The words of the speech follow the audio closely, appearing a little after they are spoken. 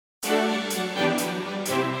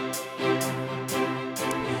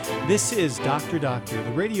This is Dr. Doctor,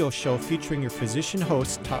 the radio show featuring your physician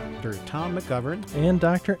host, Dr. Tom McGovern. And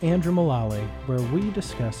Dr. Andrew Mullally, where we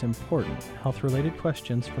discuss important health-related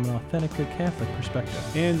questions from an authentically Catholic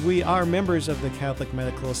perspective. And we are members of the Catholic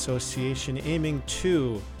Medical Association, aiming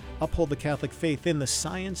to uphold the Catholic faith in the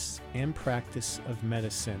science and practice of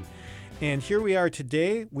medicine. And here we are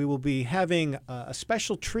today. We will be having a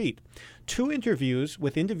special treat. 2 interviews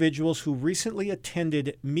with individuals who recently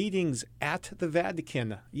attended meetings at the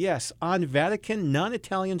Vatican. Yes, on Vatican,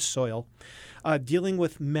 non-Italian soil, dealing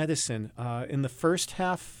with medicine. In the first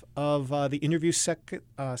half of the interview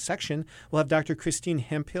section, we'll have Dr. Christine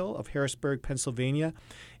Hemphill of Harrisburg, Pennsylvania,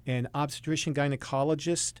 an obstetrician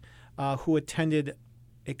gynecologist who attended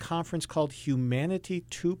a conference called Humanity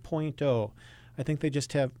 2.0. I think they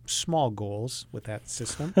just have small goals with that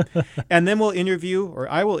system. And then I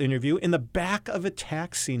will interview, in the back of a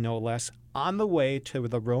taxi, no less, on the way to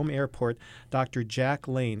the Rome airport, Dr. Jack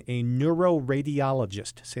Lane, a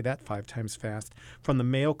neuroradiologist, say that 5 times fast, from the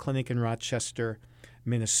Mayo Clinic in Rochester,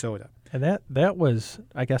 Minnesota. And that was,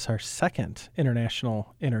 I guess, our second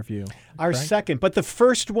international interview. Our second, but the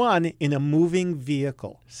first one in a moving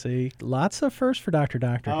vehicle. See, lots of firsts for Dr.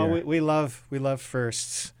 Doctor here. We love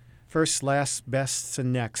firsts. First, last, bests,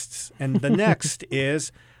 and nexts. And the next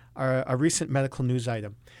is a recent medical news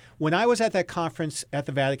item. When I was at that conference at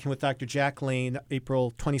the Vatican with Dr. Jack Lane,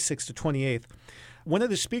 April 26th to 28th, one of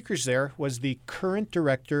the speakers there was the current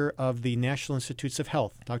director of the National Institutes of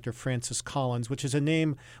Health, Dr. Francis Collins, which is a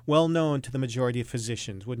name well known to the majority of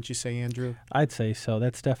physicians. Wouldn't you say, Andrew? I'd say so.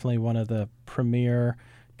 That's definitely one of the premier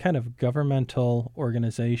kind of governmental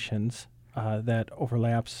organizations that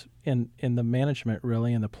overlaps in the management,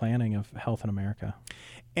 really, and the planning of health in America.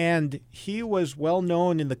 And he was well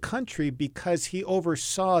known in the country because he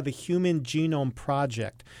oversaw the Human Genome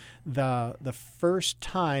Project, the first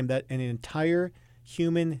time that an entire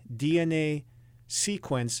human DNA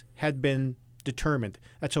sequence had been determined.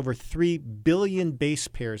 That's over 3 billion base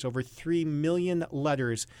pairs, over 3 million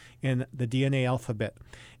letters in the DNA alphabet.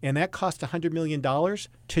 And that cost $100 million.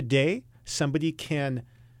 Today, somebody can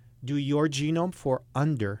do your genome for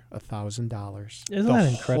under $1,000. Isn't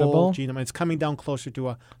that incredible? Whole genome. It's coming down closer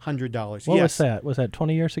to $100. What was that? Was that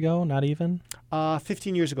 20 years ago? Not even?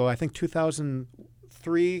 15 years ago. I think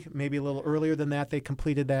 2003, maybe a little earlier than that, they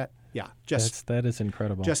completed that. Yeah, that is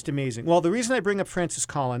incredible. Just amazing. Well, the reason I bring up Francis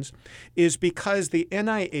Collins is because the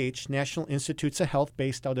NIH, National Institutes of Health,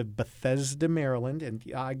 based out of Bethesda, Maryland, and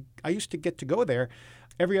I used to get to go there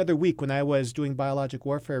every other week when I was doing biologic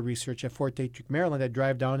warfare research at Fort Detrick, Maryland. I'd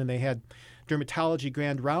drive down and they had dermatology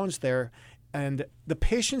grand rounds there. And the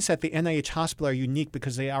patients at the NIH hospital are unique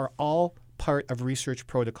because they are all part of research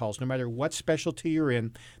protocols. No matter what specialty you're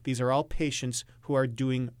in, these are all patients who are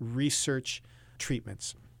doing research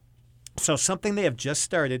treatments. So something they have just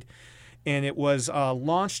started, and it was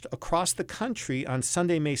launched across the country on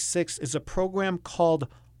Sunday, May 6th, is a program called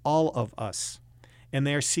All of Us. And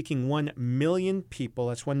they are seeking 1 million people.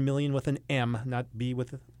 That's 1 million with an M, not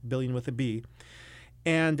billion with a B.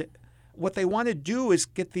 And what they want to do is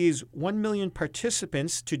get these 1 million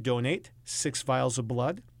participants to donate 6 vials of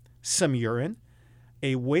blood, some urine,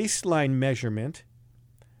 a waistline measurement,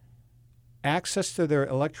 access to their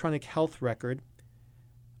electronic health record,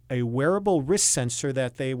 a wearable wrist sensor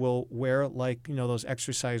that they will wear, like, those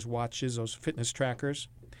exercise watches, those fitness trackers,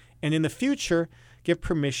 and in the future, give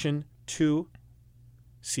permission to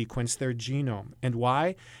sequence their genome. And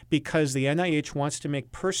why? Because the NIH wants to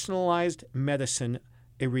make personalized medicine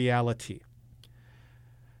a reality.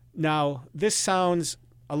 Now, this sounds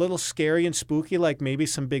a little scary and spooky, like maybe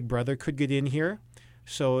some big brother could get in here.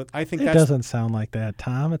 So I think it doesn't sound like that,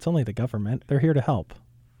 Tom. It's only the government. They're here to help.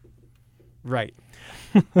 Right.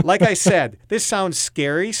 Like I said, this sounds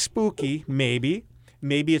scary, spooky, maybe.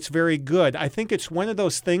 Maybe it's very good. I think it's one of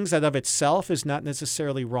those things that of itself is not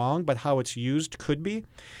necessarily wrong, but how it's used could be.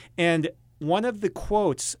 And one of the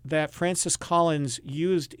quotes that Francis Collins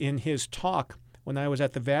used in his talk when I was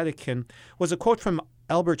at the Vatican was a quote from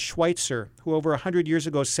Albert Schweitzer, who over 100 years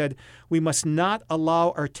ago said, "We must not allow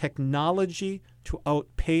our technology to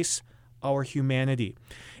outpace our humanity."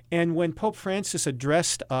 And when Pope Francis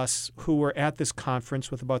addressed us who were at this conference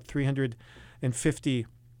with about 350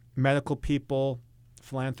 medical people,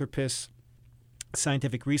 philanthropists,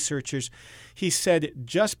 scientific researchers, he said,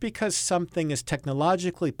 just because something is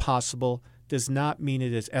technologically possible does not mean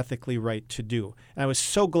it is ethically right to do. And I was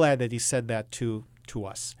so glad that he said that to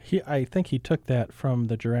us. I think he took that from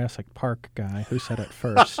the Jurassic Park guy who said it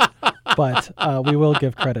first. but we will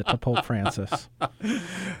give credit to Pope Francis.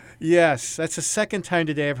 Yes, that's the second time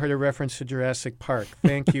today I've heard a reference to Jurassic Park.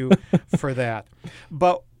 Thank you for that.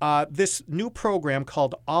 But this new program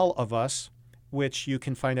called All of Us, which you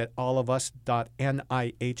can find at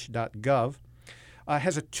allofus.nih.gov,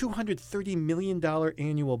 has a $230 million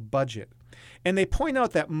annual budget. And they point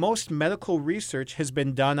out that most medical research has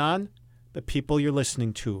been done on the people you're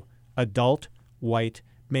listening to, adult white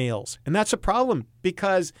males. And that's a problem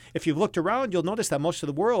because if you've looked around, you'll notice that most of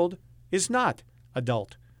the world is not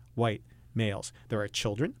adult white males. There are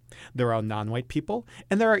children, there are non-white people,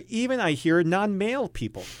 and there are even, I hear, non-male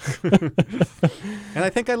people. And I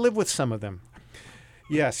think I live with some of them.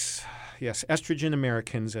 Yes, estrogen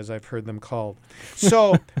Americans, as I've heard them called.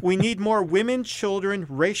 So we need more women, children,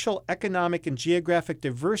 racial, economic, and geographic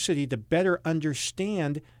diversity to better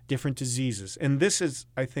understand different diseases. And this is,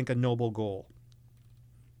 I think, a noble goal.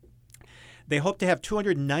 They hope to have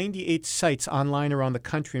 298 sites online around the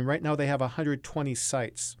country, and right now they have 120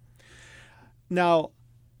 sites. Now,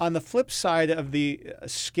 on the flip side of the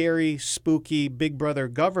scary, spooky Big Brother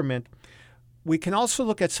government, we can also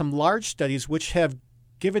look at some large studies which have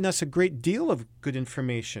given us a great deal of good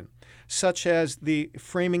information, such as the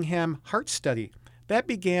Framingham Heart Study. That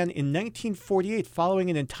began in 1948 following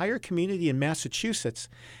an entire community in Massachusetts,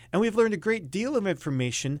 and we've learned a great deal of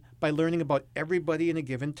information by learning about everybody in a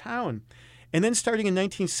given town. And then starting in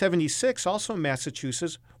 1976, also in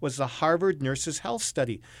Massachusetts, was the Harvard Nurses' Health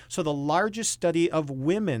Study. So the largest study of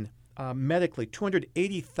women medically,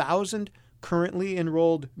 280,000 currently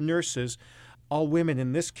enrolled nurses, all women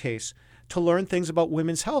in this case, to learn things about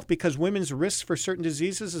women's health because women's risk for certain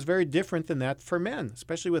diseases is very different than that for men,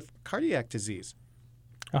 especially with cardiac disease.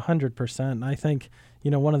 100%. I think,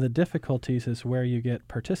 one of the difficulties is where you get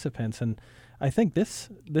participants, and I think this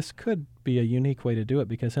could be a unique way to do it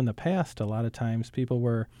because in the past, a lot of times people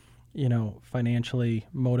were, financially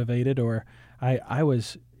motivated, or I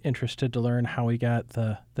was interested to learn how we got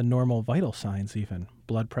the normal vital signs, even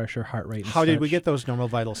blood pressure, heart rate. How did we get those normal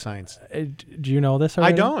vital signs? Do you know this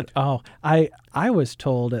already? I don't. Oh, I was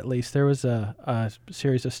told, at least there was a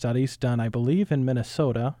series of studies done, I believe, in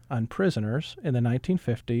Minnesota on prisoners in the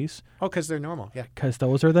 1950s. Oh, because they're normal, yeah. Because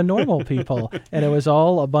those are the normal people. And it was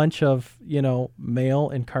all a bunch of, male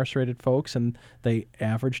incarcerated folks, and they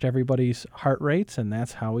averaged everybody's heart rates, and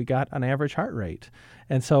that's how we got an average heart rate.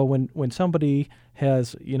 And so when somebody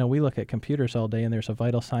has, we look at computers all day and there's a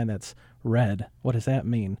vital sign that's red. What does that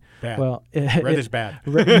mean? Bad. Well, red is bad.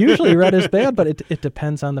 Usually red is bad, but it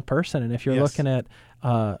depends on the person. And if you're Yes. looking at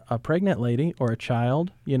a pregnant lady or a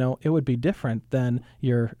child, it would be different than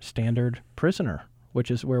your standard prisoner,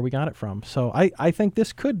 which is where we got it from. So I think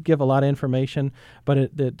this could give a lot of information, but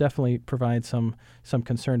it definitely provides some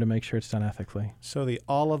concern to make sure it's done ethically. So the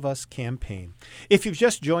All of Us campaign. If you've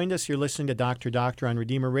just joined us, you're listening to Dr. on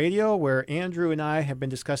Redeemer Radio, where Andrew and I have been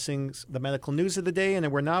discussing the medical news of the day, and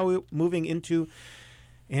we're now moving into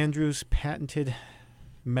Andrew's patented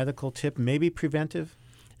medical tip, maybe preventive.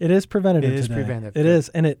 It is preventative. It is today. preventive. It is,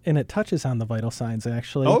 and it touches on the vital signs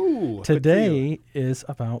actually. Oh, today is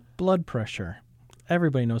about blood pressure.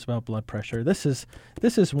 Everybody knows about blood pressure. This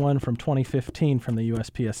is one from 2015 from the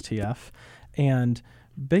USPSTF, and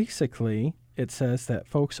basically it says that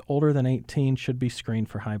folks older than 18 should be screened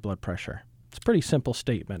for high blood pressure. It's a pretty simple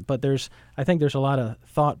statement, but I think there's a lot of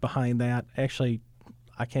thought behind that. Actually,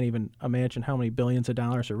 I can't even imagine how many billions of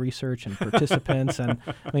dollars of research and participants, and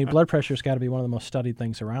blood pressure's got to be one of the most studied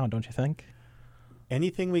things around, don't you think?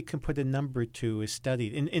 Anything we can put a number to is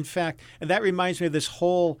studied. In fact, and that reminds me of this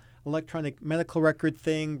whole electronic medical record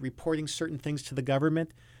thing, reporting certain things to the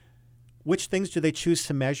government. Which things do they choose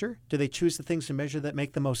to measure? Do they choose the things to measure that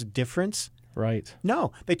make the most difference? Right.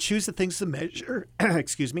 No, they choose the things to measure,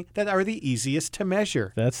 that are the easiest to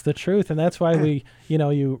measure. That's the truth. And that's why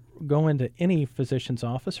you go into any physician's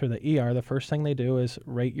office or the ER, the first thing they do is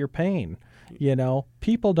rate your pain.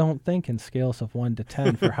 People don't think in scales of 1 to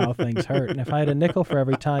 10 for how things hurt. And if I had a nickel for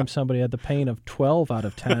every time somebody had the pain of 12 out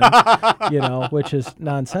of 10, which is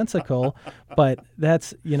nonsensical, but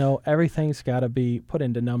that's, everything's got to be put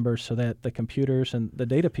into numbers so that the computers and the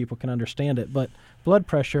data people can understand it. But blood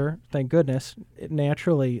pressure, thank goodness, it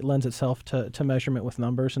naturally lends itself to measurement with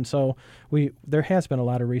numbers. And so there has been a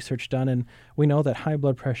lot of research done, and we know that high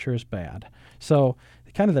blood pressure is bad. So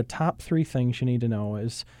kind of the top 3 things you need to know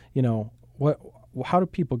is, how do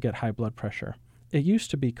people get high blood pressure? it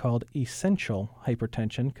used to be called essential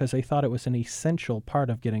hypertension because they thought it was an essential part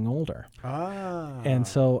of getting older. And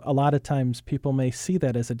so a lot of times people may see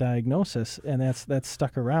that as a diagnosis, and that's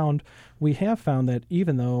stuck around. We have found that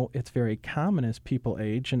even though it's very common as people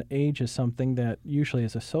age, and age is something that usually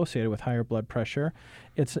is associated with higher blood pressure,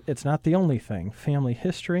 it's not the only thing. Family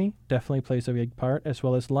history definitely plays a big part, as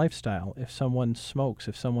well as lifestyle. If someone smokes,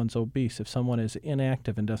 if someone's obese, if someone is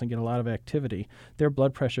inactive and doesn't get a lot of activity, their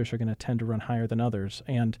blood pressures are going to tend to run higher than others.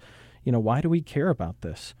 And, why do we care about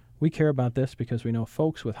this? We care about this because we know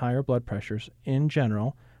folks with higher blood pressures in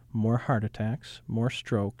general, more heart attacks, more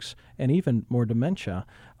strokes, and even more dementia,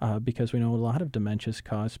 because we know a lot of dementia is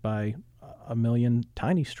caused by a million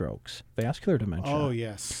tiny strokes, vascular dementia. Oh,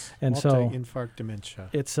 yes. And multi-infarct dementia.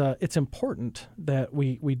 It's important that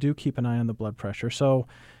we do keep an eye on the blood pressure. So,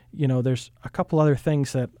 there's a couple other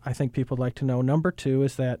things that I think people would like to know. Number 2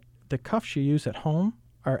 is that the cuffs you use at home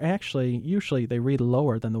are actually, usually they read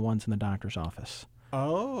lower than the ones in the doctor's office.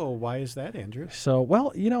 Oh, why is that, Andrew? So,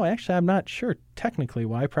 well, actually I'm not sure technically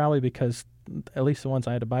why. Probably because at least the ones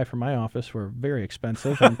I had to buy for my office were very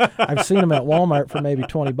expensive. And I've seen them at Walmart for maybe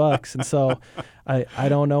 $20. And so I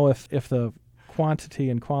don't know if the quantity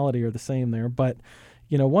and quality are the same there. But,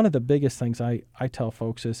 one of the biggest things I tell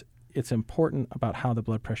folks is it's important about how the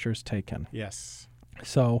blood pressure is taken. Yes.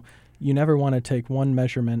 So you never want to take one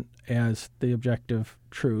measurement as the objective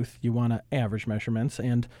truth. You want to average measurements.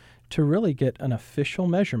 And to really get an official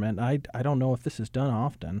measurement, I don't know if this is done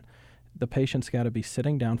often, the patient's got to be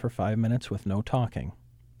sitting down for 5 minutes with no talking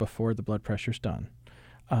before the blood pressure's done.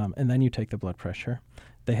 And then you take the blood pressure.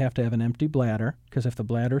 They have to have an empty bladder, because if the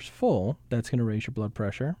bladder's full, that's going to raise your blood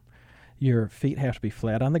pressure. Your feet have to be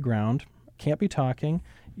flat on the ground, can't be talking.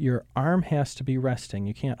 Your arm has to be resting.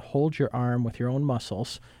 You can't hold your arm with your own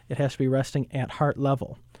muscles. It has to be resting at heart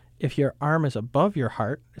level. If your arm is above your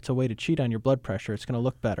heart, it's a way to cheat on your blood pressure. It's going to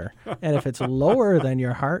look better. And if it's lower than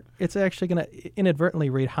your heart, it's actually going to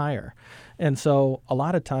inadvertently read higher. And so a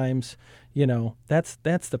lot of times, that's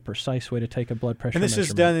the precise way to take a blood pressure measurement. And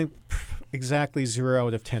this measurement. is done exactly 0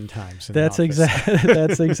 out of 10 times. That's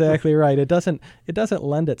exactly right. It doesn't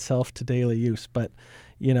lend itself to daily use. But,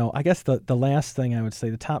 I guess the last thing I would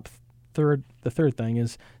say, the third thing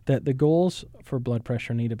is that the goals for blood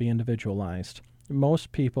pressure need to be individualized.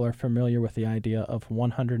 Most people are familiar with the idea of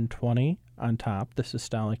 120 on top, the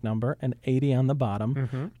systolic number, and 80 on the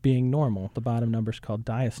bottom being normal. The bottom number is called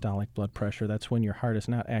diastolic blood pressure. That's when your heart is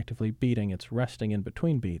not actively beating. It's resting in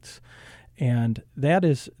between beats. And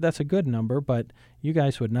that's a good number, but you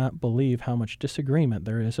guys would not believe how much disagreement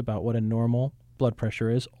there is about what a normal blood pressure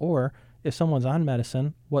is, or if someone's on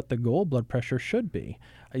medicine, what the goal blood pressure should be.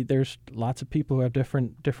 There's lots of people who have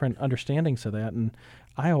different understandings of that, and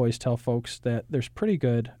I always tell folks that there's pretty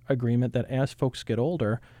good agreement that as folks get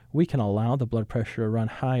older, we can allow the blood pressure to run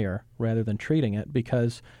higher rather than treating it,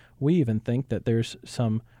 because we even think that there's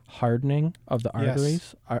some hardening of the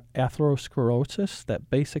arteries, atherosclerosis, that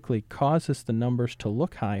basically causes the numbers to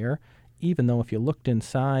look higher, even though if you looked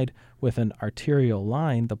inside with an arterial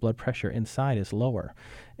line, the blood pressure inside is lower.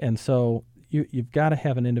 And so you've got to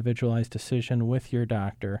have an individualized decision with your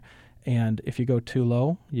doctor. And if you go too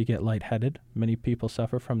low, you get lightheaded. Many people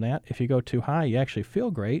suffer from that. If you go too high, you actually feel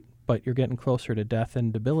great, but you're getting closer to death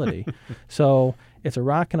and debility. So it's a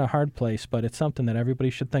rock and a hard place, but it's something that everybody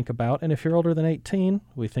should think about. And if you're older than 18,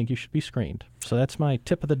 we think you should be screened. So that's my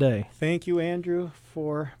tip of the day. Thank you, Andrew,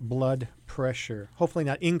 for blood pressure. Hopefully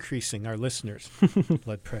not increasing our listeners'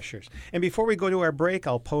 blood pressures. And before we go to our break,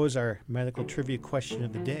 I'll pose our medical trivia question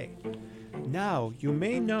of the day. Now, you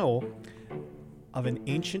may know of an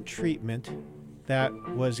ancient treatment that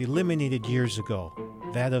was eliminated years ago,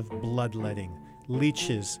 that of bloodletting.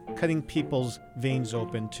 Leeches, cutting people's veins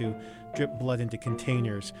open to drip blood into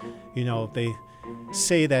containers. They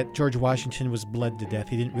say that George Washington was bled to death.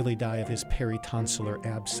 He didn't really die of his peritonsillar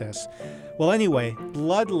abscess. Well, anyway,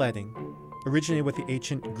 bloodletting originated with the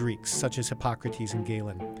ancient Greeks, such as Hippocrates and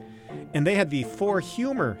Galen. And they had the 4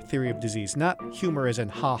 humor theory of disease, not humor as in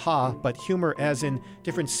ha-ha, but humor as in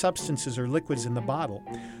different substances or liquids in the body.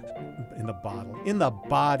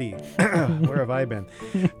 Where have I been?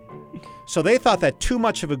 So they thought that too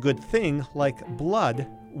much of a good thing, like blood,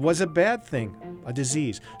 was a bad thing, a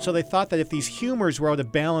disease. So they thought that if these humors were out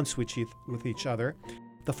of balance with each other,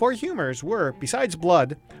 the 4 humors were, besides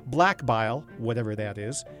blood, black bile, whatever that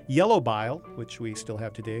is, yellow bile, which we still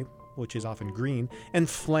have today, which is often green, and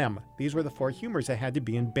phlegm. These were the 4 humors that had to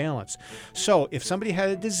be in balance. So if somebody had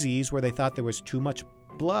a disease where they thought there was too much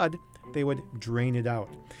blood, they would drain it out.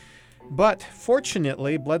 But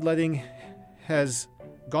fortunately, bloodletting has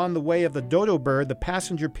gone the way of the dodo bird, the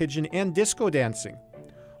passenger pigeon, and disco dancing.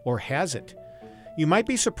 Or has it? you might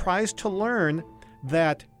be surprised to learn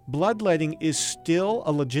that bloodletting is still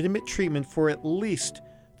a legitimate treatment for at least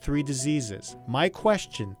 3 diseases. My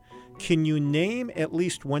question, can you name at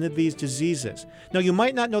least one of these diseases? Now, you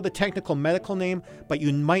might not know the technical medical name, but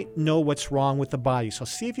you might know what's wrong with the body. So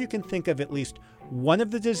see if you can think of at least one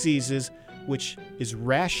of the diseases which is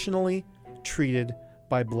rationally treated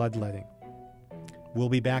by bloodletting. We'll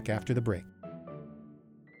be back after the break.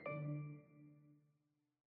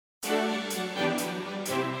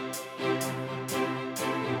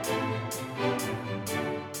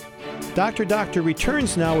 Doctor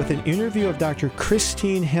returns now with an interview of Dr.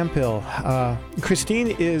 Christine Hemphill. Christine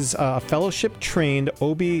is a fellowship-trained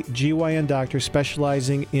OB/GYN doctor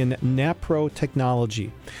specializing in NAPRO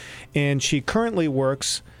technology, and she currently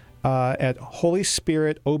works at Holy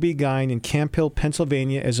Spirit OB/GYN in Camp Hill,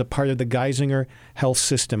 Pennsylvania, as a part of the Geisinger Health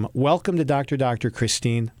System. Welcome to Dr.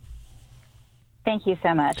 Christine. Thank you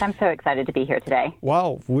so much. I'm so excited to be here today.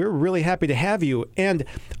 Wow, we're really happy to have you. And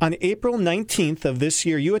on April 19th of this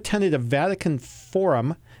year, you attended a Vatican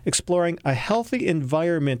forum exploring a healthy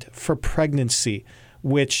environment for pregnancy,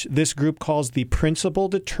 which this group calls the principal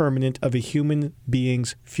determinant of a human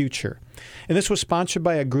being's future. And this was sponsored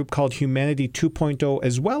by a group called Humanity 2.0,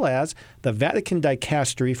 as well as the Vatican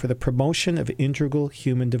Dicastery for the Promotion of Integral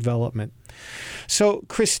Human Development. So,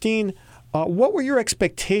 Christine, what were your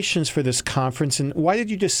expectations for this conference, and why did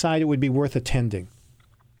you decide it would be worth attending?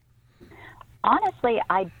 Honestly,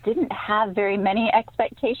 I didn't have very many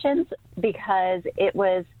expectations because it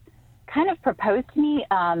was kind of proposed to me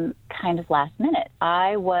kind of last minute.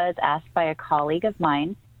 I was asked by a colleague of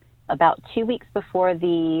mine about 2 weeks before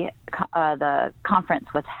the conference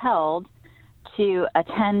was held to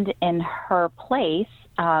attend in her place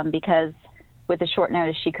because with a short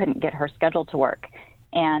notice, she couldn't get her schedule to work.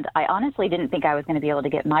 And I honestly didn't think I was going to be able to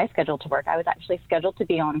get my schedule to work. I was actually scheduled to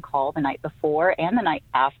be on call the night before and the night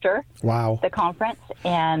after the conference.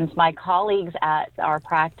 And my colleagues at our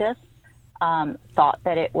practice thought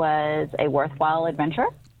that it was a worthwhile adventure.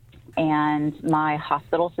 And my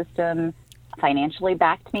hospital system financially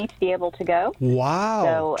backed me to be able to go. Wow,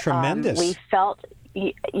 so, tremendous. We felt,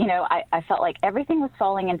 I felt like everything was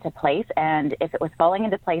falling into place. And if it was falling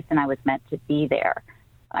into place, then I was meant to be there.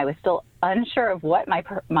 I was still unsure of what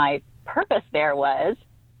my purpose there was,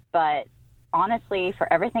 but honestly, for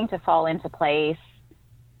everything to fall into place,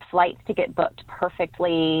 flights to get booked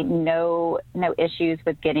perfectly, no issues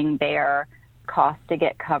with getting there, costs to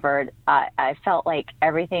get covered, I felt like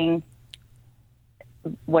everything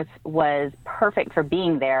was perfect for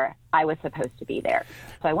being there. I was supposed to be there.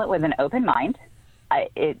 So I went with an open mind.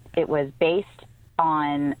 It was based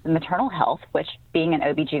on maternal health, which being an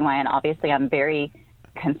OB/GYN, obviously I'm very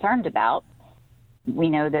concerned about. We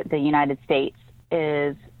know that the United States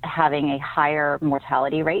is having a higher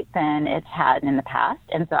mortality rate than it's had in the past.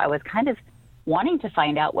 And so I was kind of wanting to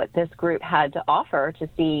find out what this group had to offer to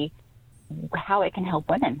see how it can help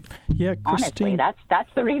women. Yeah, Christine, honestly,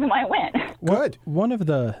 that's the reason why I went. Good. One of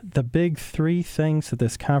the big 3 things that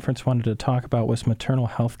this conference wanted to talk about was maternal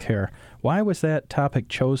health care. Why was that topic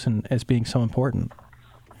chosen as being so important?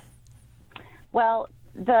 Well,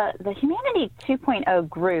 the Humanity 2.0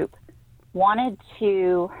 group wanted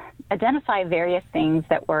to identify various things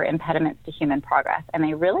that were impediments to human progress, and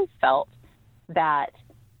they really felt that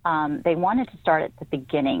they wanted to start at the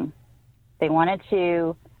beginning. They wanted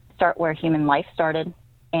to start where human life started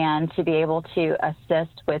and to be able to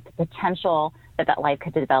assist with the potential that life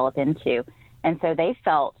could develop into. And so they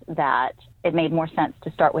felt that it made more sense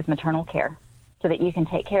to start with maternal care so that you can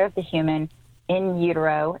take care of the human in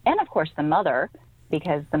utero and, of course, the mother,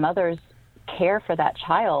 because the mother's care for that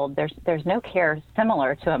child, there's no care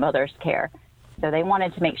similar to a mother's care. So they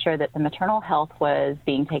wanted to make sure that the maternal health was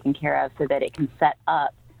being taken care of so that it can set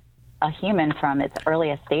up a human from its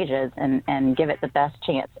earliest stages and give it the best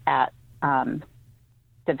chance at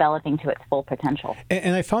developing to its full potential.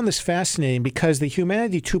 And I found this fascinating because the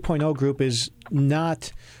Humanity 2.0 group is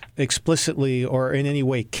not explicitly or in any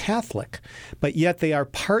way Catholic, but yet they are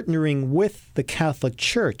partnering with the Catholic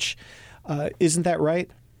Church. Isn't that right?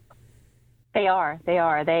 They are.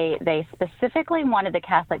 They specifically wanted the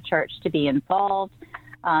Catholic Church to be involved.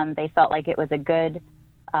 They felt like it was a good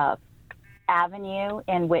avenue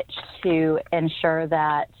in which to ensure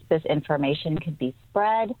that this information could be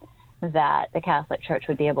spread, that the Catholic Church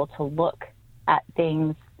would be able to look at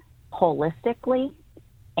things holistically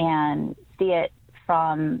and see it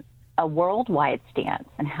from a worldwide stance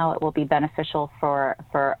and how it will be beneficial for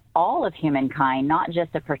all of humankind, not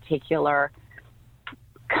just a particular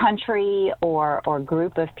country or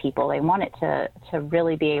group of people. They want it to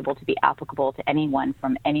really be able to be applicable to anyone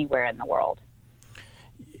from anywhere in the world.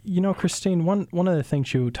 Christine, one of the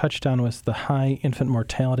things you touched on was the high infant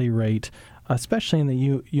mortality rate, especially in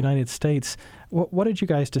the United States. What did you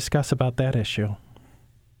guys discuss about that issue?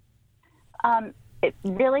 It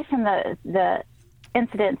really, from the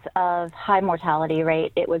incidence of high mortality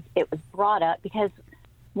rate, it was brought up because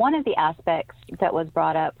one of the aspects that was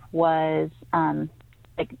brought up was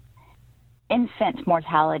like infant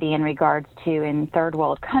mortality in regards to in third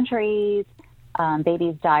world countries.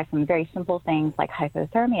 Babies die from very simple things like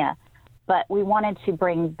hypothermia. But we wanted to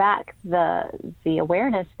bring back the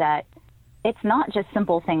awareness that it's not just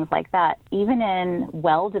simple things like that. Even in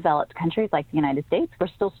well-developed countries like the United States, we're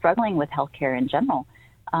still struggling with healthcare in general.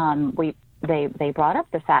 They brought up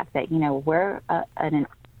the fact that, we're an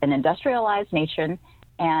industrialized nation,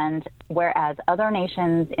 and whereas other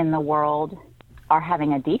nations in the world are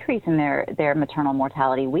having a decrease in their maternal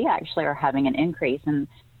mortality, we actually are having an increase. And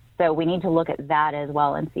so we need to look at that as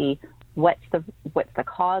well and see what's the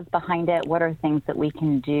cause behind it. What are things that we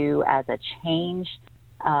can do as a change?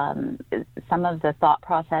 Some of the thought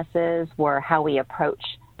processes were how we approach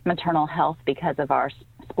maternal health because of our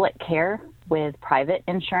split care with private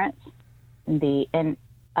insurance, the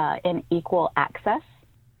unequal access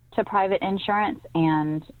to private insurance,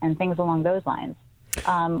 and things along those lines,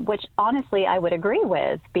 which honestly I would agree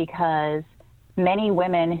with, because many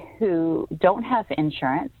women who don't have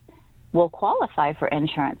insurance will qualify for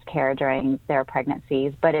insurance care during their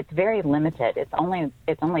pregnancies, but it's very limited. It's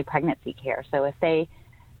only pregnancy care. So if they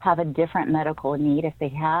have a different medical need, if they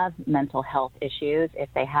have mental health issues, if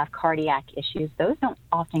they have cardiac issues, those don't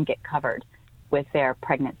often get covered with their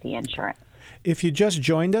pregnancy insurance. If you just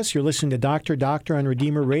joined us, you're listening to Doctor on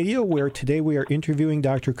Redeemer Radio, where today we are interviewing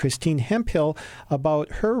Dr. Christine Hemphill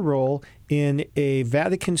about her role in a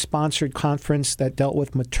Vatican-sponsored conference that dealt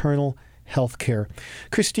with maternal health care.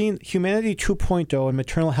 Christine, Humanity 2.0 and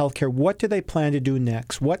maternal health care, what do they plan to do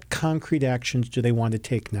next? What concrete actions do they want to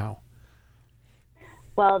take now?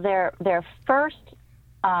 Well, their first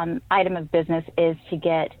item of business is to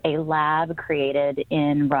get a lab created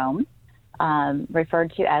in Rome,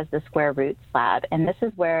 referred to as the Square Roots Lab. And this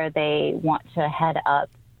is where they want to head up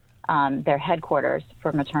their headquarters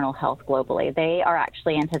for maternal health globally. They are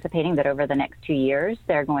actually anticipating that over the next 2 years,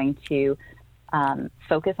 they're going to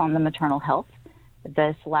focus on the maternal health.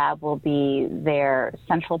 This lab will be their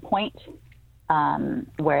central point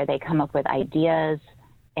where they come up with ideas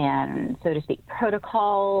and, so to speak,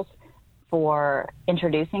 protocols for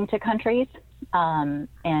introducing to countries and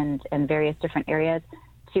various different areas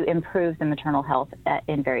to improve the maternal health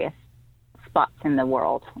in various spots in the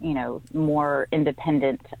world, more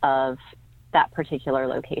independent of that particular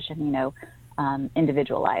location,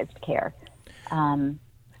 individualized care.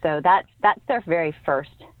 So that's their very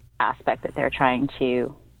first aspect that they're trying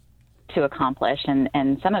to accomplish.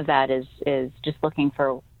 And some of that is just looking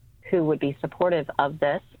for who would be supportive of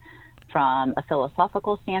this from a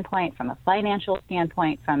philosophical standpoint, from a financial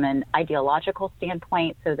standpoint, from an ideological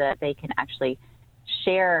standpoint, so that they can actually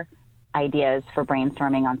share ideas for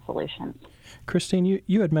brainstorming on solutions. Christine,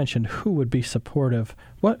 you had mentioned who would be supportive.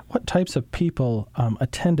 What types of people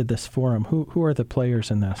attended this forum? Who are the players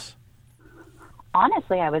in this?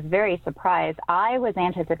 Honestly, I was very surprised. I was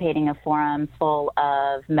anticipating a forum full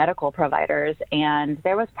of medical providers, and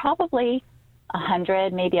there was probably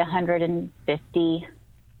 100, maybe 150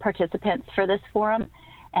 participants for this forum,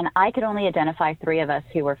 and I could only identify 3 of us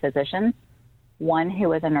who were physicians, 1 who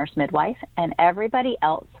was a nurse midwife, and everybody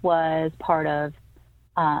else was part of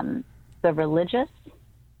the religious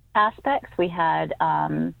aspects. We had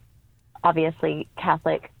obviously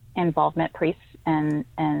Catholic involvement, priests and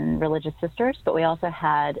religious sisters, but we also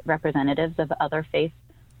had representatives of other faith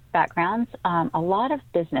backgrounds, a lot of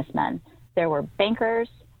businessmen. There were bankers,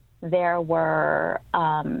 there were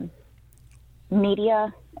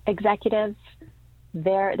media executives,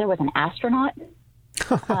 there was an astronaut.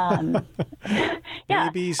 Yeah,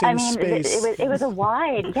 Babies in space. It was a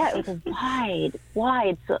wide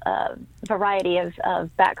variety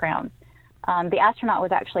of backgrounds. The astronaut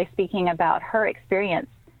was actually speaking about her experience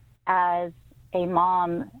as a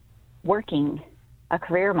mom working, a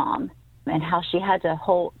career mom, and how she had to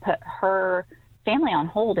put her family on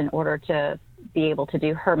hold in order to be able to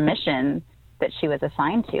do her mission that she was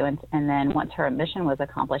assigned to. And then once her mission was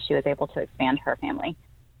accomplished, she was able to expand her family.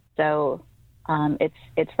 So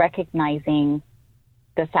it's recognizing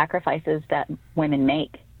the sacrifices that women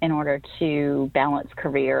make in order to balance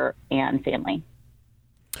career and family.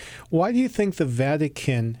 Why do you think the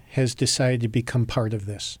Vatican has decided to become part of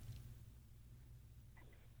this?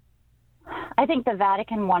 I think the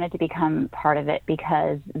Vatican wanted to become part of it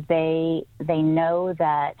because they know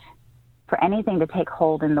that for anything to take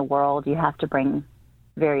hold in the world, you have to bring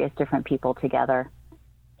various different people together.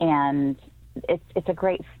 And it's a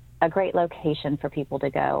great location for people to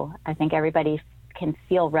go. I think everybody can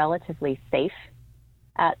feel relatively safe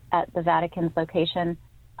at the Vatican's location.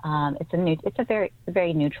 It's a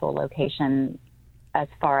very neutral location as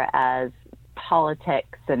far as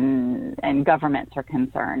politics and governments are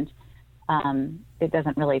concerned. It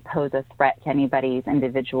doesn't really pose a threat to anybody's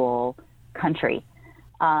individual country.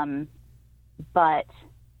 But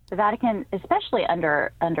the Vatican, especially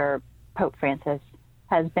under Pope Francis,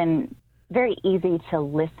 has been very easy to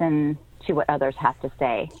listen to what others have to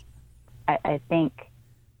say. I think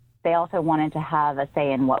they also wanted to have a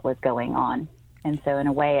say in what was going on. And so in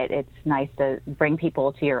a way, it's nice to bring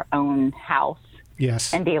people to your own house.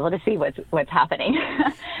 Yes. And be able to see what's happening,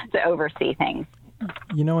 to oversee things.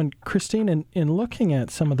 You know, and Christine, in looking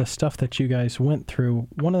at some of the stuff that you guys went through,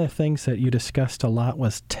 one of the things that you discussed a lot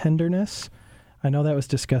was tenderness. I know that was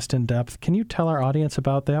discussed in depth. Can you tell our audience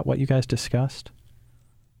about that, what you guys discussed?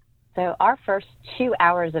 So our first 2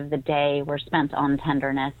 hours of the day were spent on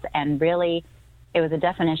tenderness, and really it was a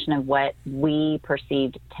definition of what we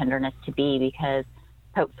perceived tenderness to be, because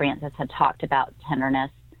Pope Francis had talked about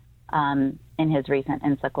tenderness in his recent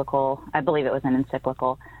encyclical. I believe it was an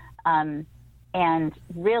encyclical. And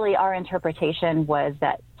really our interpretation was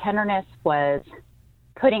that tenderness was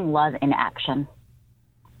putting love in action.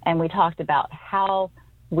 And we talked about how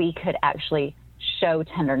we could actually show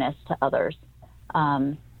tenderness to others,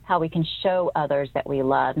 how we can show others that we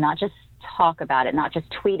love, not just talk about it, not just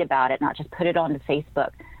tweet about it, not just put it onto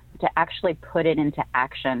Facebook, but to actually put it into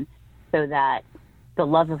action so that the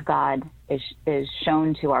love of God is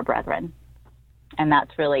shown to our brethren. And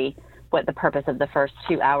that's really what the purpose of the first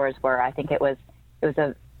 2 hours were. I think it was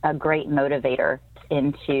a great motivator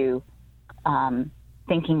into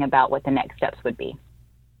thinking about what the next steps would be.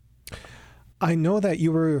 I know that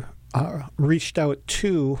you were reached out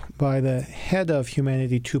to by the head of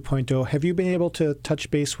Humanity 2.0. Have you been able to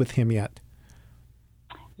touch base with him yet?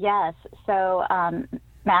 Yes. So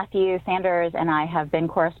Matthew Sanders and I have been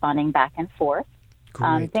corresponding back and forth.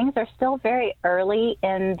 Things are still very early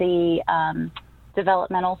in the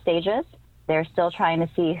developmental stages. They're still trying to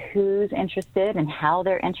see who's interested and how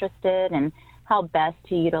they're interested and how best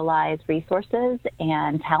to utilize resources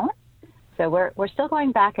and talent. So we're still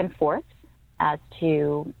going back and forth as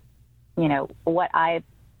to, what I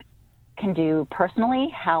can do personally,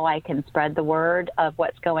 how I can spread the word of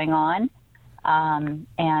what's going on,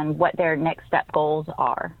 and what their next step goals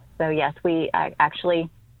are. So yes,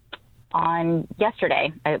 on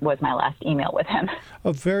yesterday, it was my last email with him.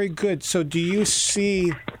 Oh, very good. So do you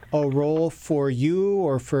see a role for you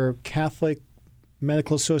or for Catholic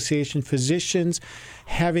Medical Association physicians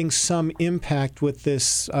having some impact with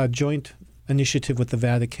this joint initiative with the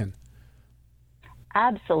Vatican?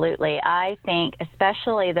 Absolutely. I think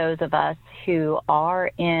especially those of us who are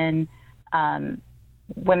in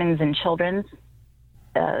women's and children's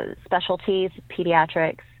specialties,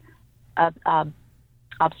 pediatrics,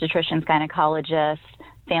 obstetricians, gynecologists,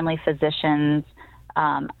 family physicians,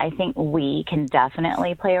 I think we can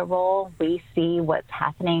definitely play a role. We see what's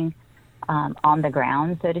happening on the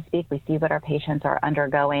ground, so to speak. We see what our patients are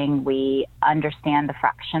undergoing. We understand the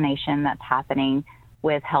fractionation that's happening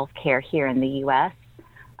with healthcare here in the U.S.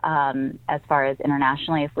 As far as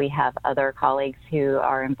internationally, if we have other colleagues who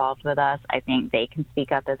are involved with us, I think they can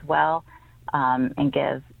speak up as well and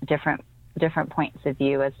give different points of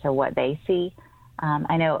view as to what they see.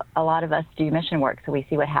 I know a lot of us do mission work, so we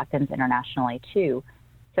see what happens internationally too.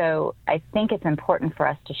 So I think it's important for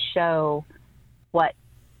us to show what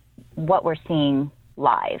we're seeing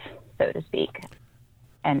live, so to speak,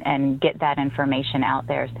 and get that information out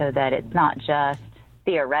there so that it's not just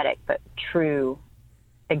theoretic, but true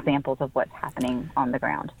examples of what's happening on the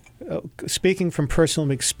ground. Speaking from personal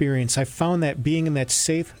experience, I found that being in that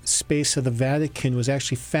safe space of the Vatican was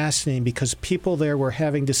actually fascinating because people there were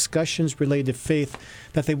having discussions related to faith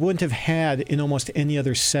that they wouldn't have had in almost any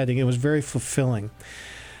other setting. It was very fulfilling.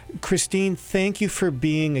 Christine, thank you for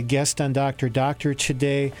being a guest on Dr. Doctor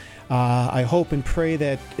today. I hope and pray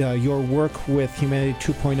that your work with Humanity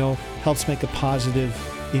 2.0 helps make a positive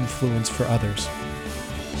influence for others.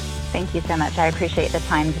 Thank you so much. I appreciate the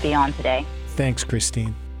time to be on today. Thanks,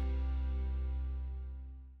 Christine.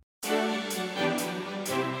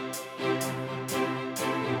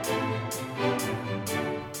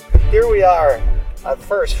 Here we are.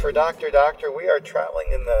 First, for Dr. Doctor, we are traveling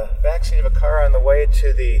in the backseat of a car on the way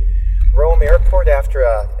to the Rome airport after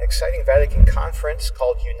an exciting Vatican conference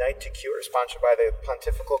called Unite to Cure, sponsored by the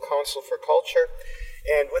Pontifical Council for Culture.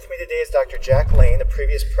 And with me today is Dr. Jack Lane, the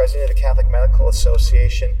previous president of the Catholic Medical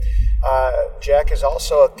Association. Jack is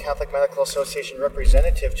also a Catholic Medical Association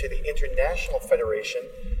representative to the International Federation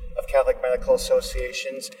of Catholic Medical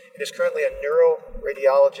Associations and is currently a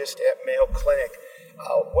neuroradiologist at Mayo Clinic.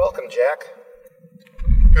 Welcome, Jack.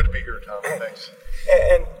 Good to be here, Tom. Thanks.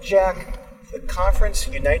 And Jack, the conference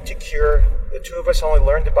Unite to Cure, the two of us only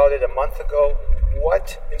learned about it a month ago.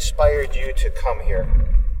 What inspired you to come here?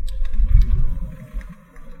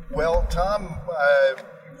 Well, Tom,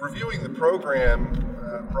 reviewing the program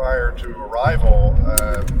prior to arrival,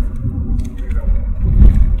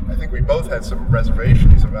 I think we both had some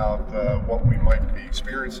reservations about what we might be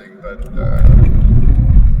experiencing, but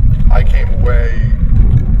I came away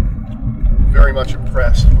very much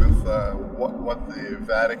impressed with what the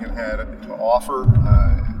Vatican had to offer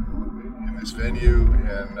in this venue,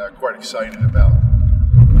 and quite excited about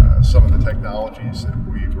some of the technologies that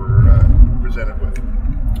we were presented with.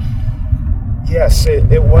 Yes,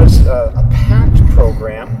 it was a packed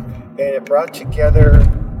program, and it brought together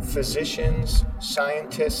physicians,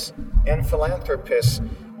 scientists, and philanthropists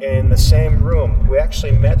in the same room. We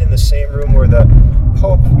actually met in the same room where the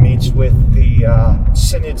Pope meets with the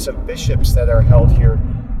synods of bishops that are held here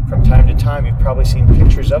from time to time. You've probably seen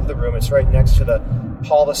pictures of the room. It's right next to the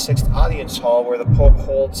Paul VI Audience Hall where the Pope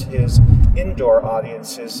holds his indoor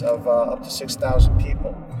audiences of up to 6,000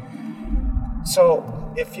 people. So,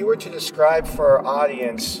 if you were to describe for our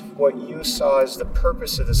audience what you saw as the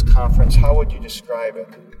purpose of this conference, how would you describe it?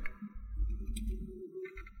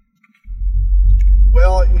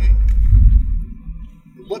 Well,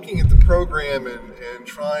 looking at the program and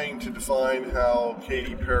trying to define how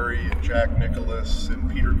Katy Perry and Jack Nicklaus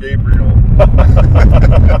and Peter Gabriel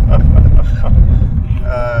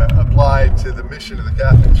applied to the mission of the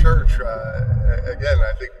Catholic Church, again,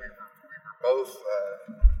 I think we were both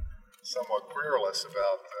somewhat querulous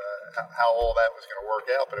about how all that was going to work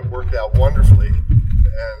out, but it worked out wonderfully.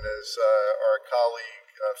 And as our colleague,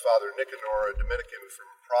 Father Nicanor, a Dominican from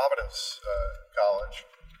Providence College,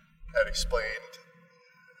 had explained,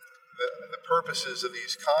 the purposes of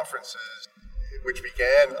these conferences, which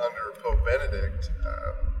began under Pope Benedict,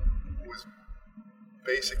 was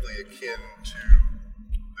basically akin to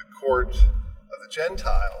the court of the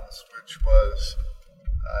Gentiles, which was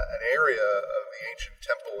an area of the ancient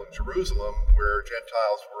temple in Jerusalem where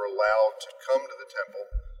Gentiles were allowed to come to the temple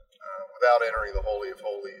without entering the Holy of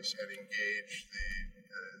Holies and engage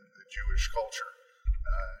the Jewish culture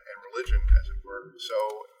and religion, as it were. So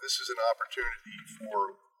this is an opportunity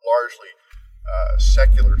for largely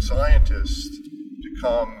secular scientists to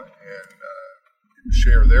come and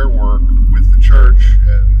share their work with the church,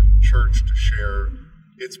 and the church to share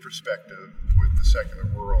its perspective with the secular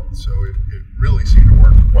world. So it really seemed to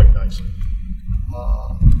work quite nicely.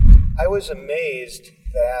 I was amazed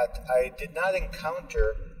that I did not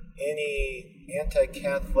encounter any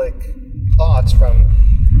anti-Catholic thoughts from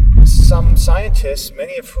some scientists,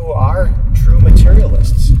 many of who are true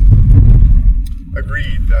materialists.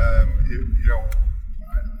 Agreed.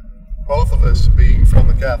 Both of us, being from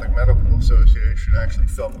the Catholic Medical Association, actually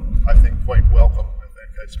felt, I think, quite welcome. I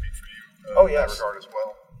think I speak for you in that regard as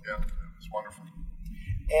well. Yeah, it was wonderful.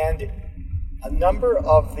 And a number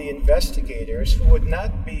of the investigators who would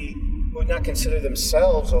not consider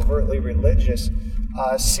themselves overtly religious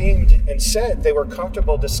seemed and said they were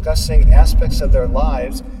comfortable discussing aspects of their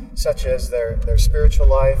lives, such as their spiritual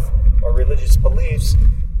life or religious beliefs,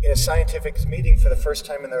 in a scientific meeting for the first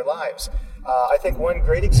time in their lives. I think one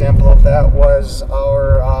great example of that was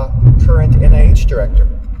our current NIH director.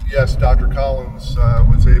 Yes, Dr. Collins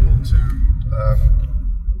was able to,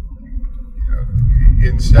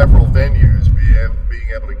 in several venues, being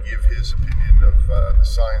able to give his opinion of the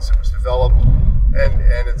science that was developed, and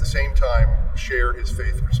at the same time share his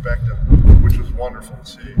faith perspective, which was wonderful to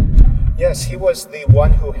see. Yes, he was the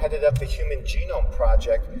one who headed up the Human Genome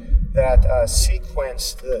Project that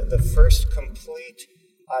sequenced the first complete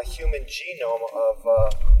human genome of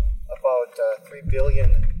about 3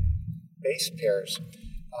 billion base pairs.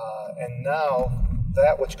 And now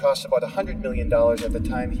that, which cost about $100 million at the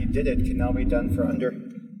time he did it, can now be done for under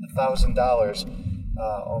 $1,000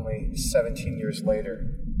 only 17 years later.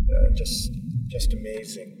 Just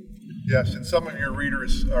amazing. Yes, and some of your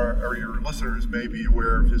readers or your listeners may be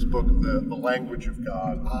aware of his book, The Language of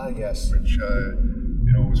God. Yes. Which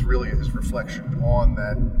was really his reflection on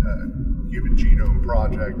that Human Genome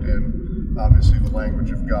Project, and obviously the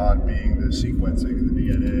language of God being the sequencing of the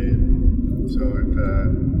DNA. And so it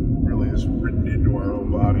really is written into our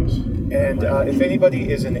own bodies. And if anybody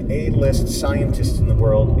is an A-list scientist in the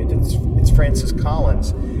world, it's Francis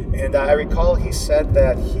Collins. And I recall he said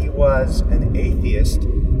that he was an atheist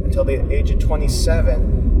until the age of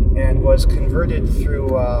 27 and was converted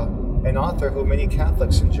through an author who many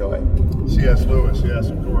Catholics enjoy. C.S. Lewis, yes,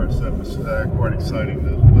 of course. That was quite exciting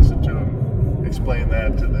to listen to him explain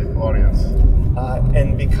that to the audience.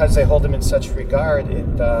 And because they hold him in such regard, it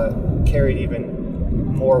carried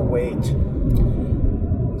even more weight.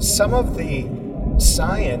 Some of the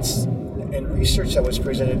science and research that was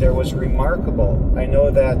presented there was remarkable. I know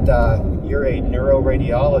that you're a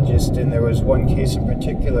neuroradiologist, and there was one case in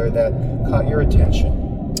particular that caught your attention.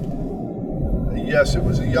 Yes, it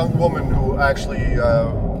was a young woman who actually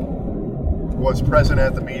was present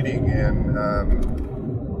at the meeting and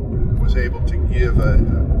was able to give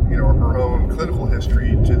her own clinical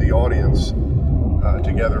history to the audience,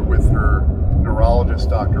 together with her neurologist,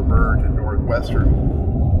 Dr. Bird at Northwestern.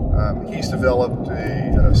 He's developed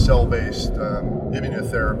a cell-based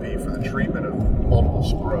immunotherapy for the treatment of multiple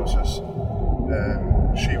sclerosis,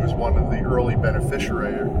 and she was one of the early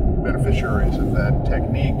beneficiaries of that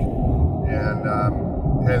technique, and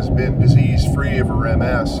has been disease-free of her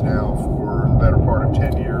MS now for the better part of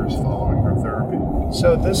 10 years following her therapy.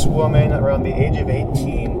 So this woman, around the age of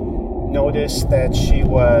 18, noticed that she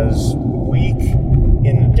was weak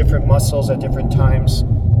in different muscles at different times,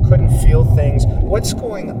 couldn't feel things. What's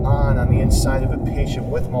going on the inside of a patient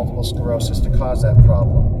with multiple sclerosis to cause that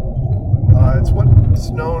problem? It's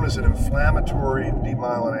what's known as an inflammatory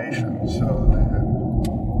demyelination. So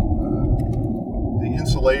the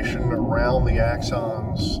insulation around the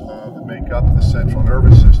axons that make up the central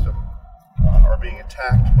nervous system are being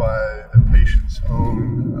attacked by the patient's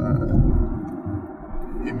own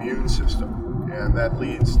immune system, and that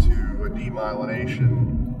leads to a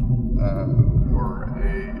demyelination or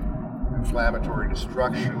a inflammatory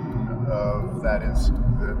destruction of those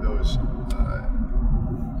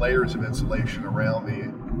layers of insulation around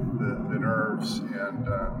the nerves, and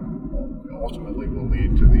ultimately will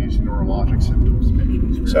lead to these neurologic symptoms.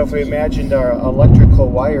 So if we imagined our electrical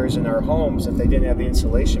wires in our homes, if they didn't have the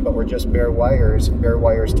insulation but were just bare wires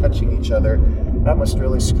touching each other, that must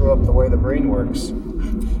really screw up the way the brain works.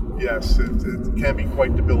 Yes, it can be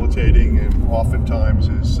quite debilitating, and oftentimes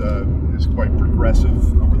is quite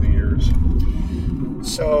progressive over the years.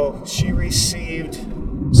 So she received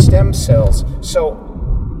stem cells. So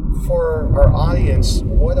for our audience,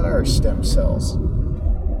 what are stem cells?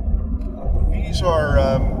 These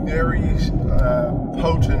are very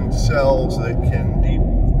potent cells that can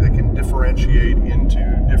differentiate into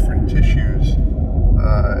different tissues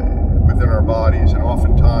within our bodies, and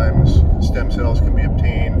oftentimes stem cells can be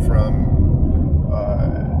obtained from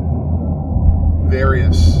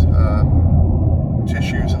various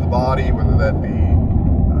tissues of the body, whether that be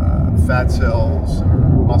fat cells or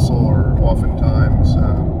muscle, or oftentimes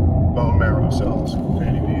bone marrow cells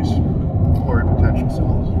containing these pluripotential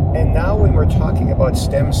cells. And now when we're talking about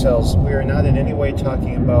stem cells, we are not in any way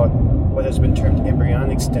talking about what has been termed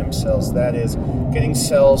embryonic stem cells. That is, getting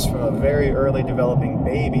cells from a very early developing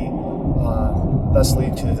baby, thus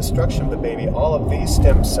leading to the destruction of the baby. All of these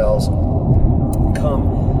stem cells come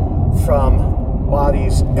from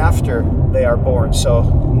bodies after they are born. So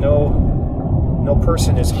no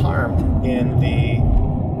person is harmed in the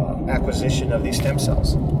acquisition of these stem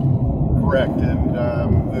cells. Correct, and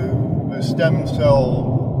the stem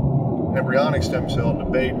cell, embryonic stem cell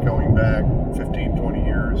debate going back 15, 20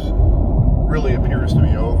 years really appears to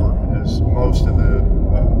be over, as most of the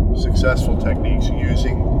successful techniques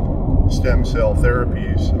using stem cell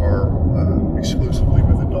therapies are exclusively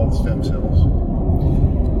with adult stem cells.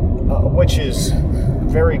 Which is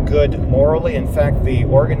very good morally. In fact, the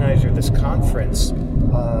organizer of this conference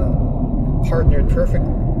partnered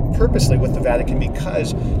purposely with the Vatican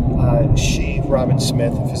because she, Robin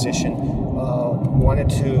Smith, a physician, wanted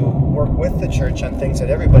to work with the church on things that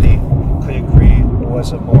everybody could agree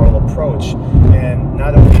was a moral approach. And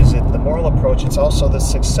not only is it the moral approach, it's also the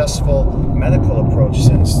successful medical approach,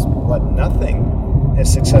 since nothing has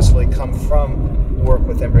successfully come from work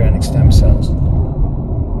with embryonic stem cells.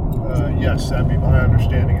 Yes, that'd be my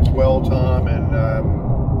understanding as well, Tom, and a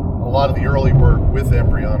lot of the early work with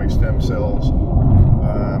embryonic stem cells,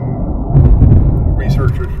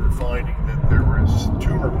 researchers were finding that there was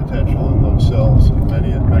tumor potential in those cells, and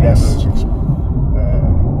many of those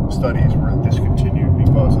studies were discontinued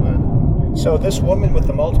because of that. So this woman with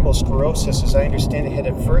the multiple sclerosis, as I understand it, had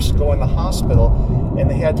to first go in the hospital, and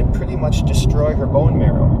they had to pretty much destroy her bone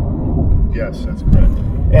marrow. Yes, that's correct.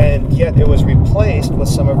 And yet it was replaced with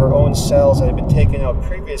some of her own cells that had been taken out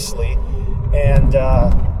previously and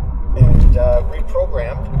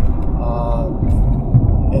reprogrammed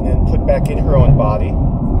and then put back in her own body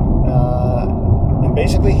and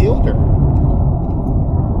basically healed her.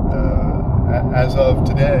 As of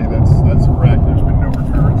today, that's correct. There's been no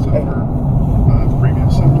recurrence of her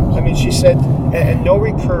previous symptoms. I mean, she said, and no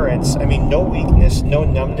recurrence. I mean, no weakness, no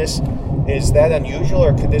numbness. Is that unusual,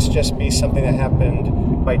 or could this just be something that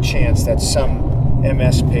happened by chance, that some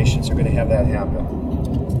MS patients are going to have that happen?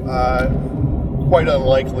 Quite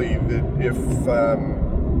unlikely that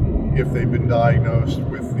if they've been diagnosed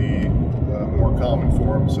with the more common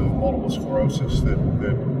forms of multiple sclerosis, that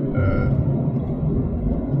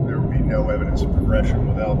there would be no evidence of progression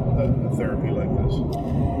without a therapy like this.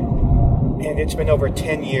 And it's been over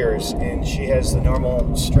 10 years, and she has the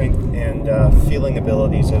normal strength and feeling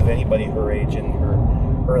abilities of anybody her age in her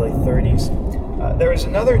early 30s. There was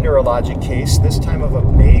another neurologic case, this time of a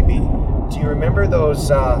baby. Do you remember those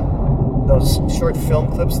short film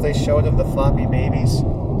clips they showed of the floppy babies?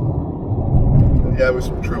 Yeah, it was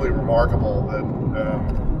truly remarkable that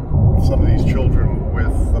some of these children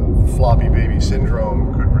with floppy baby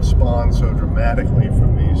syndrome could respond so dramatically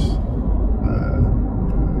from these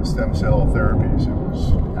stem cell therapies. It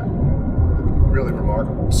was really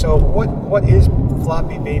remarkable. So what is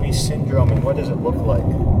floppy baby syndrome, and what does it look like?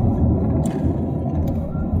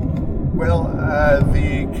 Well,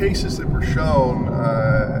 the cases that were shown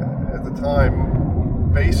at the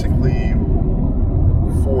time, basically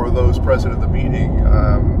for those present at the meeting,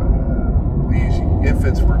 these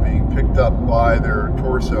infants were being picked up by their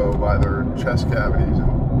torso, by their chest cavities,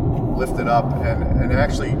 and lifted up, and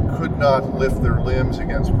actually could not lift their limbs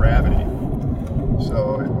against gravity.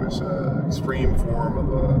 So it was an extreme form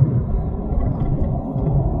of a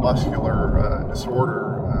muscular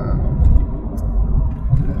disorder.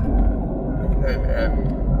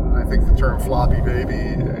 And I think the term floppy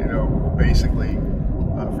baby, basically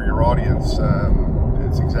for your audience,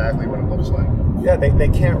 it's exactly what it looks like. Yeah, they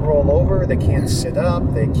can't roll over, they can't sit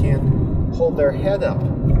up, they can't hold their head up.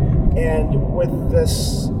 And with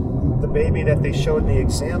the baby that they showed in the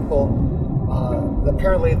example,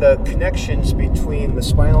 apparently the connections between the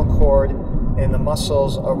spinal cord and the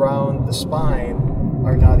muscles around the spine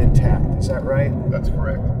are not intact. Is that right? That's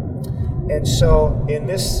correct. And so in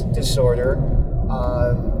this disorder,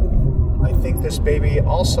 I think this baby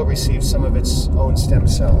also received some of its own stem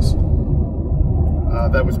cells.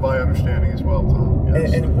 That was my understanding as well, Tom.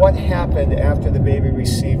 Yes. And what happened after the baby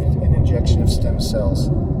received an injection of stem cells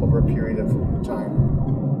over a period of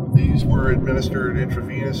time? These were administered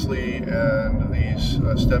intravenously, and these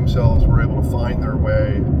stem cells were able to find their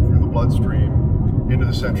way through the bloodstream into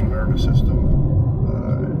the central nervous system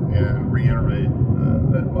and reinnervate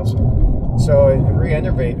that muscle. So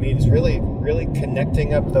reinnervate means really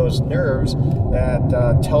connecting up those nerves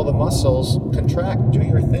that tell the muscles, contract, do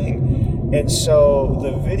your thing. And so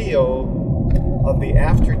the video of the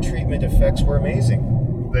after-treatment effects were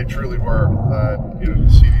amazing. They truly were. To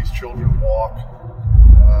see these children walk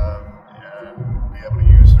and be able to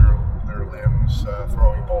use their limbs,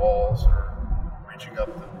 throwing balls or reaching up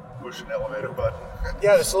to push an elevator button.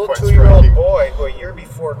 Yeah, this little Quite 2-year-old striking. boy who a year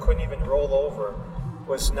before couldn't even roll over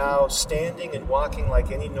was now standing and walking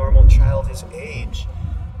like any normal child his age.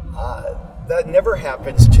 That never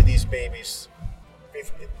happens to these babies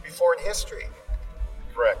before in history.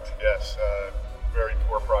 Correct, yes. Very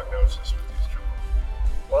poor prognosis with these children.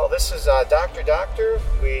 Well, this is Dr. Doctor.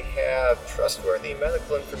 We have trustworthy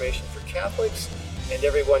medical information for Catholics and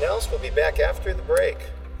everyone else. We'll be back after the break.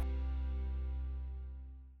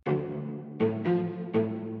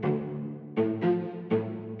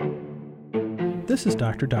 This is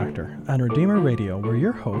Dr. Doctor on Redeemer Radio, where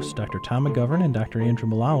your hosts, Dr. Tom McGovern and Dr. Andrew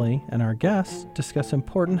Mullally, and our guests discuss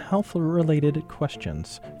important health-related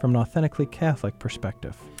questions from an authentically Catholic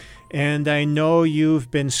perspective. And I know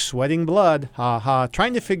you've been sweating blood,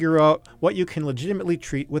 trying to figure out what you can legitimately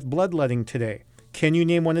treat with bloodletting today. Can you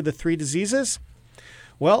name one of the 3 diseases?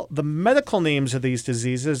 Well, the medical names of these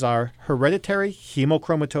diseases are hereditary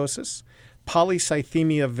hemochromatosis,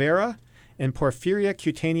 polycythemia vera, and porphyria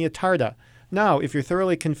cutanea tarda. Now, if you're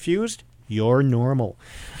thoroughly confused, you're normal.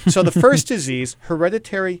 So the first disease,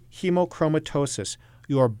 hereditary hemochromatosis.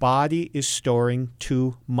 Your body is storing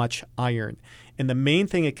too much iron. And the main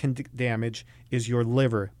thing it can damage is your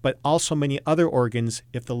liver, but also many other organs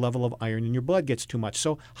if the level of iron in your blood gets too much.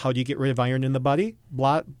 So how do you get rid of iron in the body?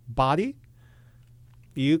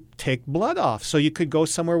 You take blood off. So you could go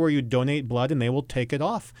somewhere where you donate blood and they will take it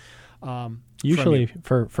off. Usually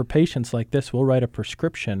for patients like this, we'll write a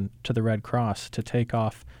prescription to the Red Cross to take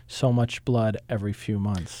off so much blood every few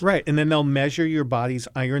months. Right, and then they'll measure your body's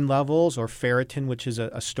iron levels, or ferritin, which is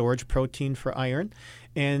a storage protein for iron,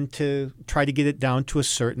 and to try to get it down to a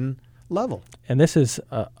certain level. And this is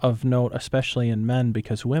of note, especially in men,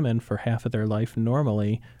 because women, for half of their life,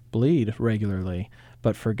 normally bleed regularly.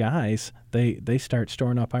 But for guys, they start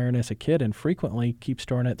storing up iron as a kid and frequently keep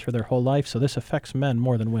storing it through their whole life. So this affects men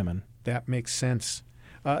more than women. That makes sense.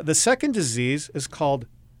 The second disease is called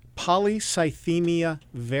polycythemia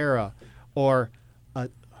vera, or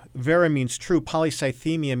vera means true.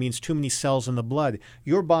 Polycythemia means too many cells in the blood.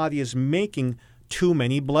 Your body is making too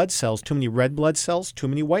many blood cells, too many red blood cells, too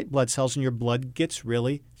many white blood cells, and your blood gets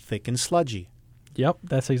really thick and sludgy. Yep,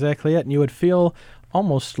 that's exactly it. And you would feel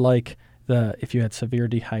almost like if you had severe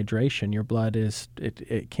dehydration, your blood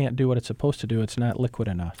it can't do what it's supposed to do. It's not liquid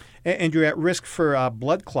enough. And you're at risk for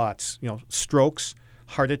blood clots, strokes,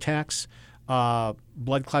 heart attacks,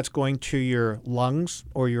 blood clots going to your lungs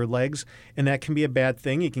or your legs, and that can be a bad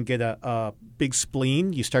thing. You can get a big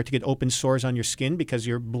spleen. You start to get open sores on your skin because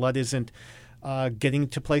your blood isn't getting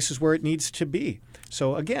to places where it needs to be.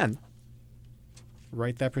 So again,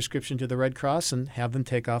 write that prescription to the Red Cross and have them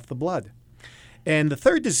take off the blood. And the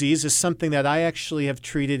third disease is something that I actually have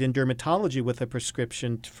treated in dermatology with a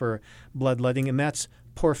prescription for bloodletting, and that's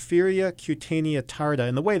porphyria cutanea tarda.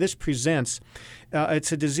 And the way this presents,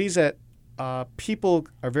 it's a disease that people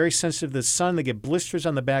are very sensitive to the sun. They get blisters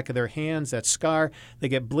on the back of their hands, that scar. They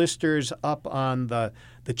get blisters up on the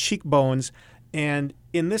cheekbones. And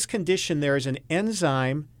in this condition, there is an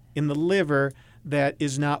enzyme in the liver that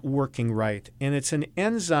is not working right. And it's an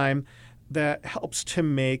enzyme that helps to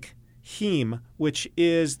make heme, which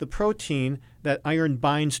is the protein that iron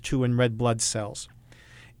binds to in red blood cells.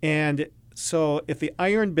 And so if the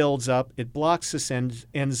iron builds up, it blocks this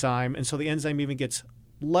enzyme, and so the enzyme even gets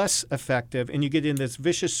less effective, and you get in this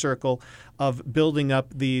vicious circle of building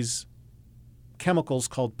up these chemicals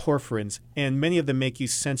called porphyrins, and many of them make you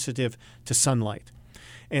sensitive to sunlight.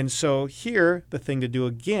 And so here, the thing to do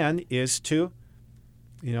again is to,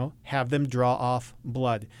 have them draw off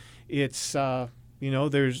blood. It's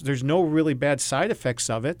there's no really bad side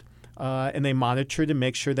effects of it, and they monitor to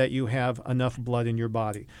make sure that you have enough blood in your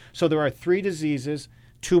body. So there are 3 diseases: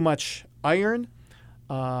 too much iron,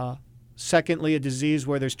 secondly, a disease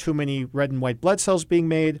where there's too many red and white blood cells being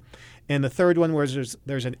made, and the third one where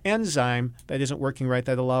there's an enzyme that isn't working right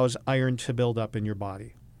that allows iron to build up in your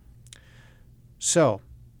body. So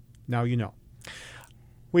now you know.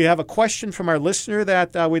 We have a question from our listener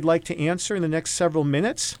that we'd like to answer in the next several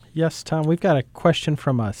minutes. Yes, Tom, we've got a question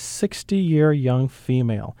from a 60-year young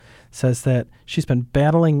female. It says that she's been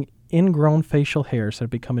battling ingrown facial hairs that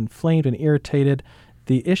have become inflamed and irritated.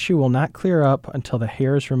 The issue will not clear up until the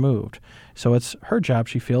hair is removed. So it's her job,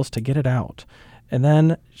 she feels, to get it out. And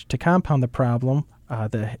then to compound the problem,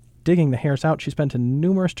 digging the hairs out, she's been to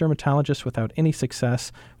numerous dermatologists without any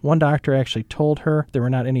success. One doctor actually told her there were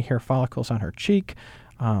not any hair follicles on her cheek.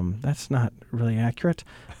 That's not really accurate.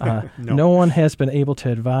 No one has been able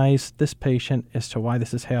to advise this patient as to why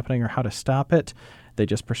this is happening or how to stop it. They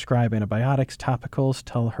just prescribe antibiotics, topicals,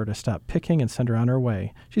 tell her to stop picking, and send her on her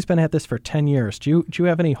way. She's been at this for 10 years. Do you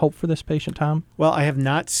have any hope for this patient, Tom? Well, I have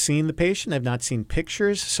not seen the patient. I've not seen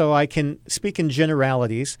pictures, so I can speak in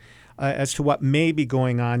generalities as to what may be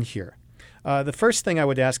going on here. The first thing I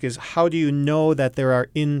would ask is, how do you know that there are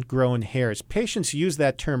ingrown hairs? Patients use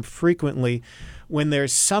that term frequently when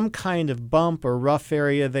there's some kind of bump or rough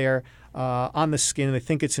area there on the skin, and they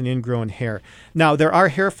think it's an ingrown hair. Now, there are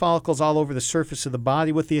hair follicles all over the surface of the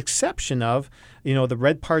body, with the exception of, the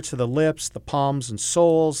red parts of the lips, the palms and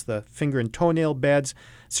soles, the finger and toenail beds,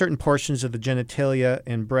 certain portions of the genitalia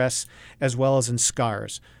and breasts, as well as in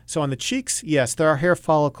scars. So on the cheeks, yes, there are hair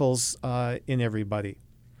follicles in everybody.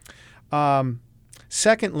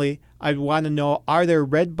 Secondly, I want to know, are there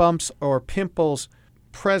red bumps or pimples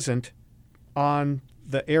present on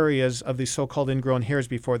the areas of the so-called ingrown hairs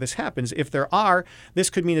before this happens? If there are, this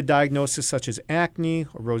could mean a diagnosis such as acne,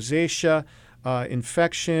 or rosacea,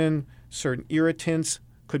 infection, certain irritants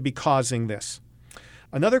could be causing this.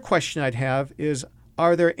 Another question I'd have is,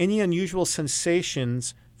 are there any unusual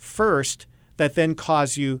sensations first that then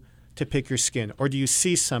cause you to pick your skin, or do you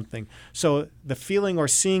see something? So the feeling or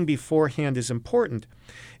seeing beforehand is important.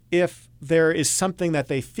 If there is something that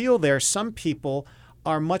they feel there, some people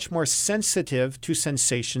are much more sensitive to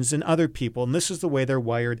sensations than other people, and this is the way they're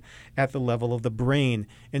wired at the level of the brain.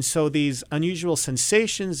 And so these unusual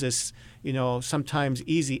sensations, this sometimes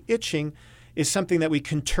easy itching, is something that we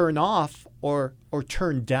can turn off or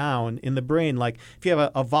turn down in the brain. Like if you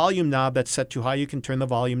have a volume knob that's set too high, you can turn the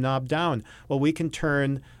volume knob down. Well, we can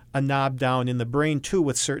turn a knob down in the brain too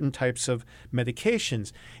with certain types of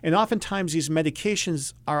medications. And oftentimes these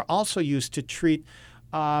medications are also used to treat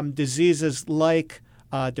diseases like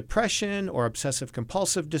depression or obsessive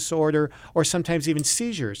compulsive disorder, or sometimes even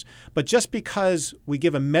seizures. But just because we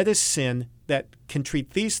give a medicine that can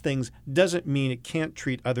treat these things doesn't mean it can't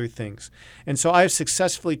treat other things. And so I've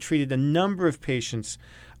successfully treated a number of patients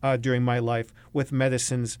during my life with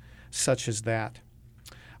medicines such as that.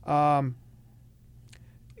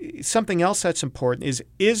 Something else that's important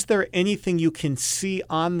is there anything you can see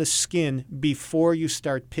on the skin before you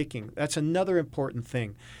start picking? That's another important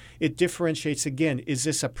thing. It differentiates, again, is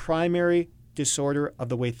this a primary disorder of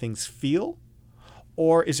the way things feel,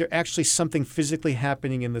 or is there actually something physically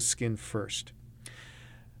happening in the skin first?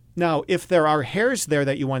 Now, if there are hairs there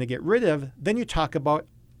that you want to get rid of, then you talk about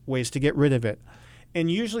ways to get rid of it.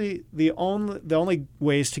 And usually the only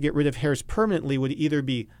ways to get rid of hairs permanently would either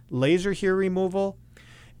be laser hair removal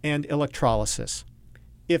and electrolysis.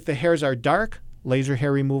 If the hairs are dark, laser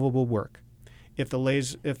hair removal will work. If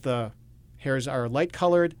the hairs are light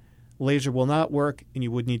colored, laser will not work, and you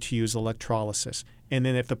would need to use electrolysis. And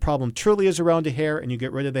then if the problem truly is around a hair and you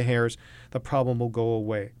get rid of the hairs, the problem will go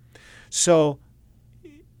away. So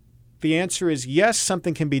the answer is yes,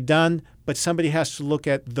 something can be done, but somebody has to look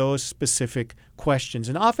at those specific questions.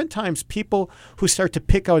 And oftentimes people who start to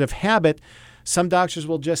pick out of habit, some doctors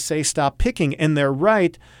will just say stop picking, and they're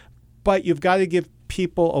right, but you've got to give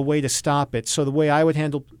people a way to stop it. So the way I would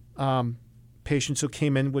handle patients who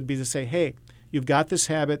came in would be to say, hey, you've got this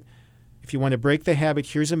habit. If you want to break the habit,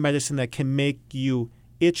 here's a medicine that can make you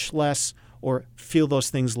itch less or feel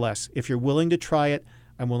those things less. If you're willing to try it,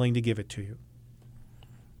 I'm willing to give it to you.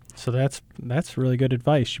 So that's really good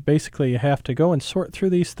advice. You have to go and sort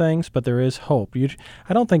through these things, but there is hope.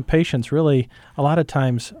 I don't think patients really, a lot of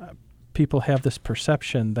times people have this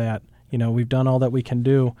perception that, we've done all that we can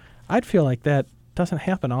do. I'd feel like that doesn't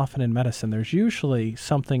happen often in medicine. There's usually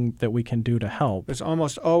something that we can do to help. There's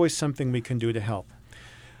almost always something we can do to help.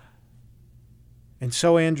 And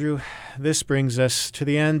so, Andrew, this brings us to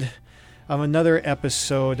the end of another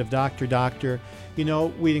episode of Dr. Doctor.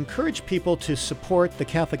 We'd encourage people to support the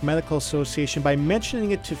Catholic Medical Association by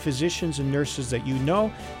mentioning it to physicians and nurses that you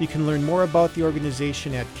know. You can learn more about the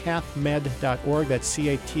organization at cathmed.org. That's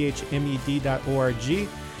cathmed.org.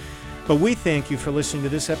 But we thank you for listening to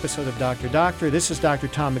this episode of Dr. Doctor. This is Dr.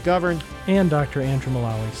 Tom McGovern. And Dr. Andrew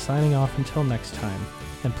Malawi, signing off until next time.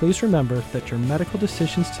 And please remember that your medical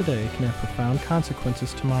decisions today can have profound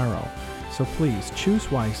consequences tomorrow. So please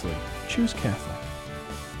choose wisely. Choose Catholic.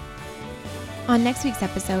 On next week's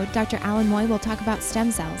episode, Dr. Alan Moy will talk about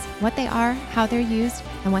stem cells, what they are, how they're used,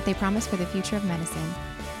 and what they promise for the future of medicine.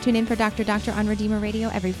 Tune in for Dr. Doctor on Redeemer Radio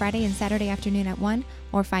every Friday and Saturday afternoon at 1,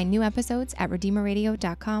 or find new episodes at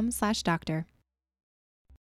redeemerradio.com/doctor.